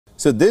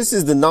So this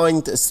is the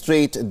 9th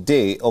straight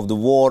day of the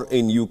war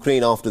in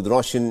Ukraine after the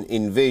Russian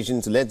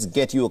invasion. So let's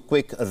get you a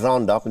quick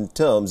roundup in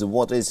terms of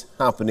what is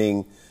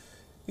happening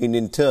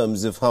in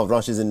terms of how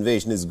Russia's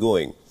invasion is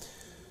going.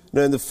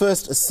 Now, in the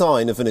first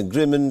sign of an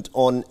agreement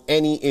on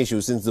any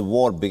issue since the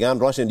war began,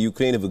 Russia and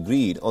Ukraine have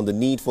agreed on the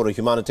need for a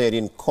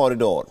humanitarian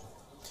corridor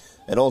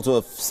and also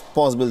a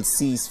possible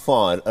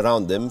ceasefire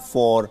around them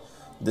for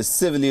the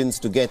civilians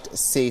to get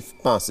safe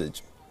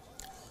passage.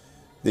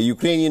 The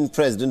Ukrainian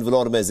President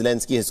Volodymyr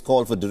Zelensky has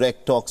called for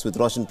direct talks with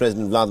Russian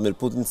President Vladimir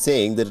Putin,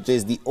 saying that it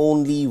is the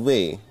only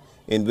way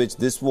in which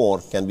this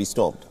war can be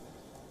stopped.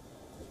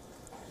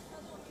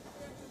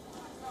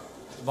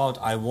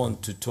 I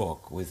want to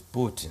talk with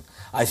Putin.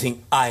 I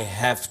think I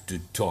have to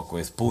talk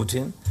with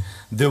Putin.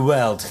 The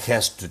world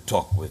has to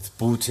talk with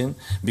Putin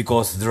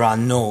because there are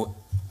no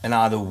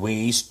other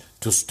ways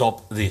to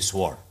stop this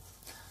war.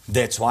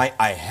 That's why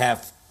I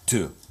have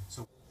to.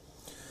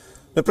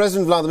 The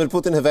President Vladimir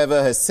Putin,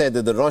 however, has said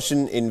that the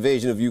Russian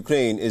invasion of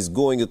Ukraine is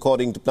going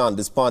according to plan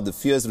despite the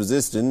fierce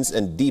resistance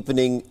and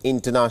deepening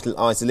international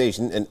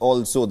isolation, and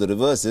also the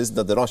reverses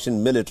that the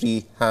Russian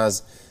military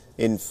has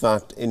in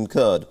fact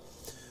incurred.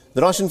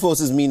 The Russian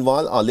forces,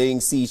 meanwhile, are laying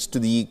siege to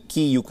the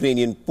key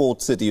Ukrainian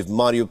port city of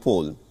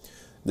Mariupol.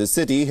 The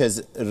city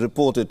has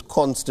reported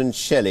constant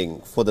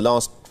shelling for the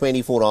last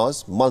 24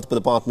 hours. Multiple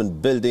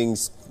apartment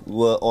buildings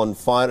were on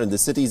fire, and the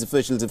city's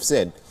officials have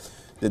said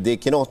that they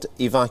cannot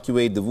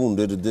evacuate the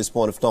wounded at this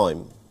point of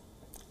time.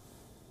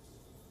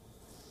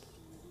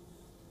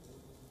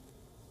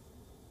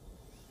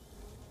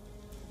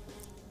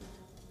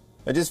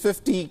 At just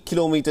 50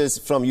 kilometers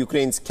from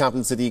Ukraine's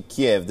capital city,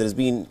 Kiev, there has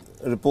been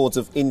reports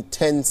of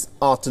intense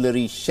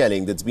artillery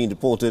shelling that's been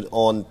reported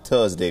on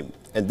Thursday.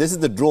 And this is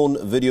the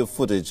drone video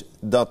footage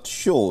that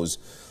shows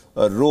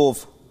a row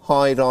of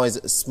high-rise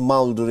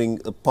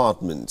smouldering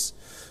apartments.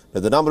 Now,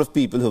 the number of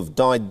people who have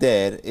died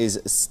there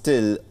is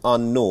still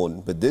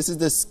unknown, but this is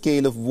the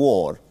scale of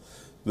war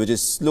which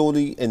is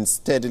slowly and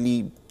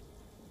steadily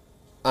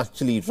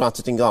actually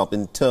ratcheting up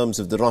in terms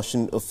of the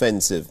Russian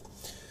offensive.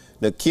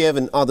 Now, Kiev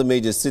and other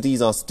major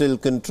cities are still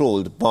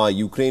controlled by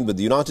Ukraine, but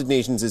the United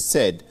Nations has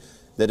said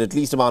that at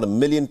least about 1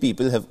 million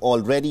people have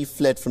already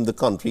fled from the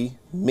country,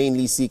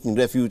 mainly seeking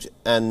refuge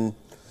and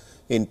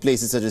in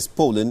places such as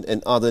Poland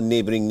and other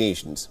neighboring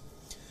nations.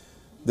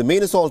 The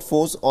main assault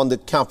force on the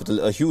capital,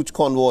 a huge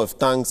convoy of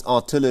tanks,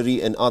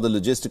 artillery and other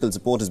logistical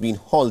support, has been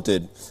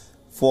halted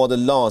for the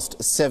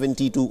last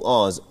 72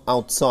 hours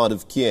outside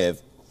of Kiev.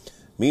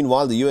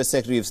 Meanwhile, the US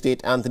Secretary of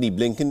State Antony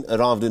Blinken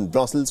arrived in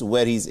Brussels,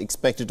 where he is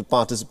expected to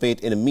participate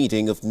in a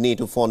meeting of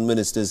NATO foreign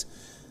ministers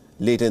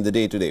later in the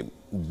day today.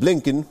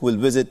 Blinken will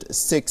visit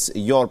 6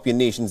 European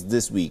nations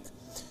this week,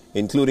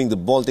 including the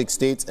Baltic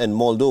states and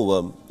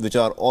Moldova, which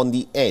are on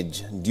the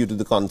edge due to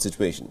the current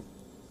situation.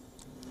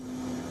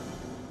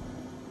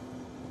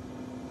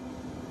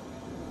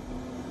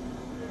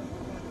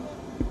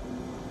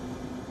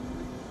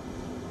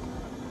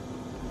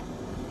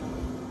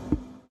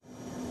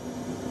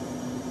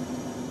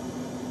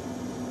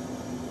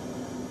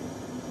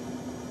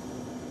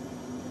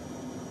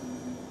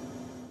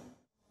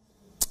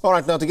 All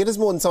right, now to get us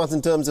more insights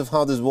in terms of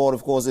how this war,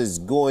 of course, is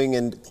going,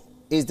 and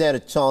is there a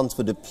chance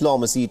for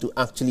diplomacy to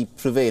actually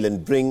prevail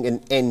and bring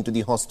an end to the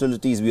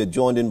hostilities? We are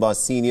joined in by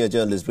senior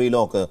journalist Ray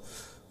Locker,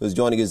 who is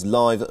joining us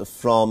live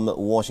from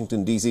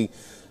Washington, D.C.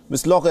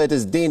 Mr. Locker, it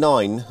is day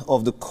 9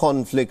 of the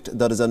conflict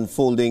that is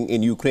unfolding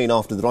in Ukraine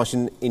after the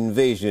Russian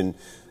invasion.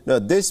 Now,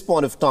 at this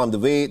point of time, the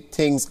way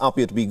things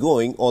appear to be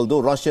going,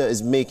 although Russia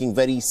is making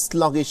very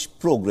sluggish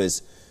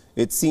progress,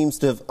 it seems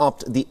to have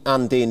upped the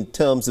ante in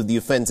terms of the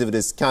offensive it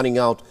is carrying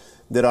out.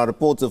 There are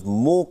reports of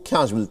more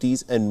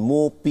casualties and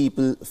more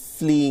people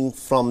fleeing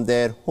from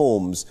their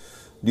homes.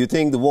 Do you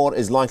think the war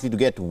is likely to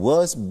get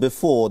worse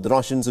before the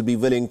Russians will be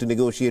willing to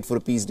negotiate for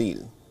a peace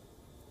deal?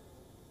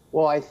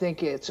 Well, I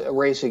think it's a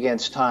race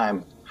against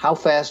time. How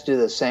fast do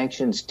the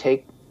sanctions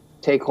take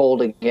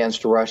hold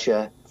against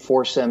Russia,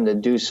 force them to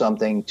do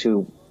something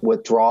to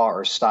withdraw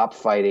or stop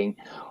fighting,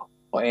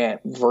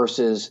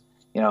 versus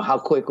how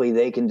quickly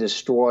they can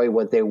destroy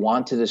what they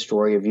want to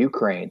destroy of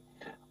Ukraine.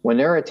 When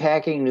they're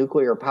attacking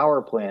nuclear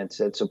power plants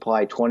that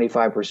supply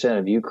 25%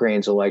 of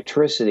Ukraine's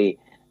electricity,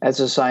 that's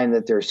a sign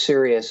that they're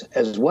serious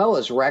as well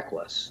as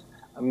reckless.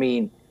 I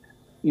mean,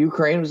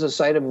 Ukraine was the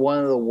site of one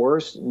of the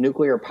worst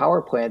nuclear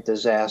power plant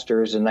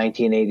disasters in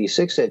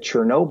 1986 at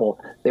Chernobyl.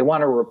 They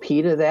want a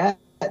repeat of that.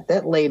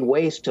 That laid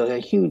waste to a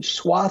huge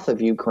swath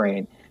of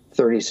Ukraine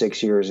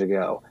 36 years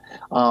ago.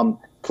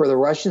 For the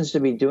Russians to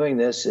be doing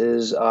this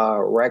is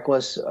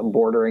reckless,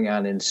 bordering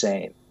on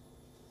insane.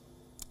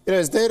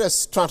 Is there a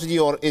strategy,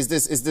 or is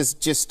this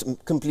just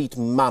complete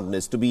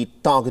madness to be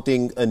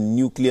targeting a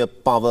nuclear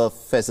power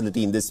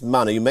facility in this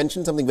manner? You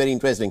mentioned something very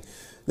interesting,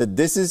 that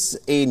this is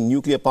a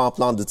nuclear power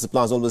plant that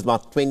supplies almost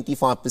about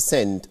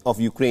 25%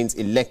 of Ukraine's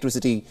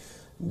electricity.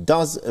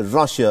 Does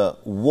Russia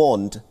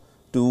want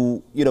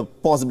to,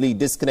 possibly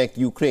disconnect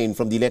Ukraine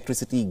from the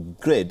electricity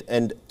grid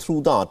and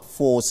through that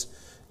force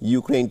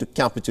Ukraine to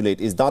capitulate?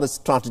 Is that a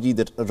strategy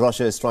that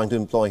Russia is trying to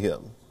employ here?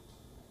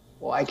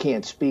 Well, I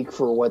can't speak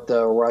for what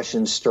the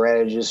Russian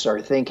strategists are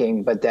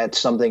thinking, but that's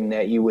something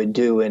that you would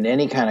do in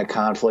any kind of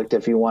conflict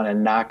if you want to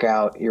knock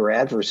out your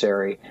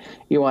adversary.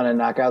 You want to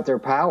knock out their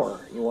power.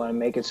 You want to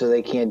make it so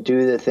they can't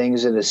do the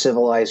things that a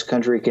civilized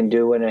country can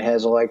do when it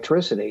has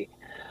electricity.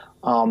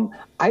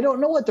 I don't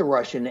know what the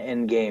Russian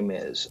end game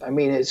is. I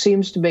mean, it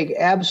seems to make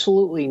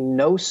absolutely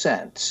no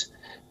sense.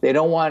 They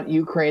don't want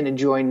Ukraine to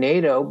join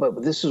NATO,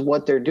 but this is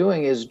what they're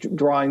doing, is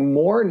drawing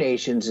more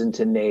nations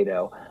into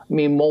NATO. I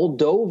mean,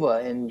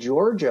 Moldova and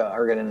Georgia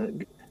are going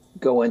to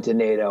go into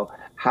NATO.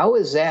 How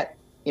is that,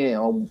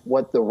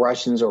 what the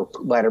Russians or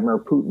Vladimir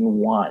Putin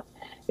want?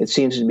 It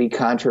seems to be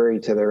contrary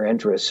to their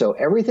interests. So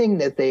everything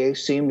that they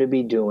seem to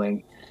be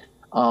doing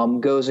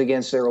goes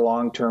against their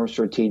long-term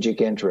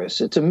strategic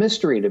interests. It's a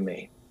mystery to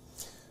me.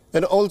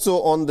 And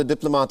also on the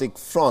diplomatic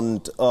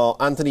front,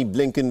 Anthony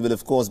Blinken will,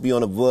 of course, be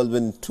on a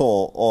whirlwind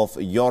tour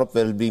of Europe,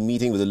 where he'll be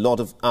meeting with a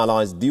lot of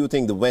allies. Do you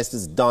think the West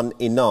has done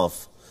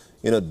enough,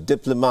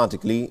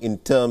 diplomatically in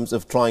terms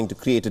of trying to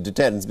create a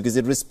deterrence? Because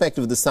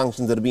irrespective of the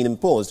sanctions that have been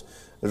imposed,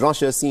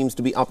 Russia seems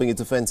to be upping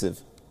its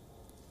offensive.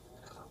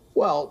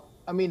 Well,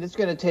 I mean, it's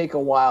going to take a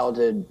while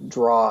to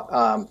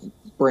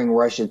bring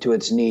Russia to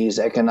its knees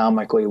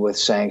economically with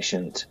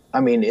sanctions. I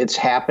mean, it's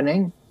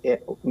happening.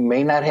 It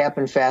may not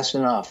happen fast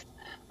enough.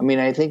 I mean,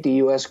 I think the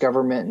U.S.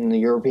 government and the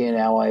European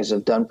allies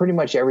have done pretty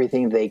much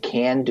everything they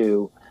can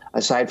do,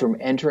 aside from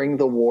entering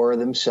the war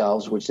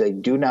themselves, which they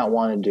do not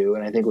want to do,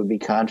 and I think would be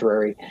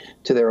contrary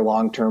to their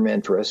long-term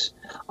interests,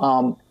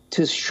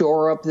 to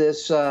shore up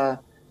this,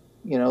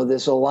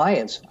 this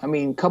alliance. I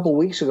mean, a couple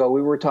weeks ago,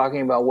 we were talking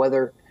about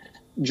whether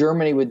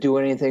Germany would do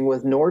anything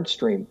with Nord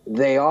Stream.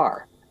 They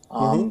are.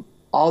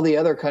 All the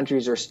other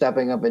countries are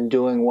stepping up and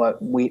doing what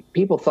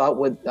people thought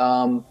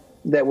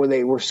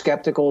they were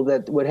skeptical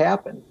that would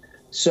happen.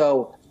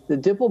 So the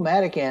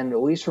diplomatic end,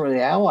 at least from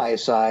the ally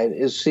side,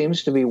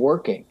 seems to be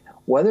working.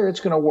 Whether it's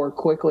going to work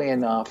quickly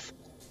enough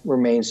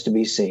remains to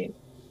be seen.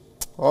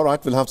 All right,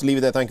 we'll have to leave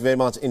it there. Thank you very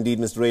much indeed,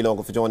 Mr.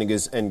 Raylogger, for joining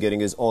us and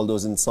getting us all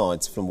those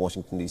insights from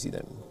Washington, D.C.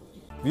 then.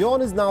 WION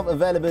is now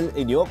available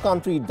in your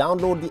country.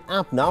 Download the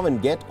app now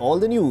and get all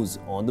the news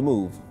on the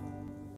move.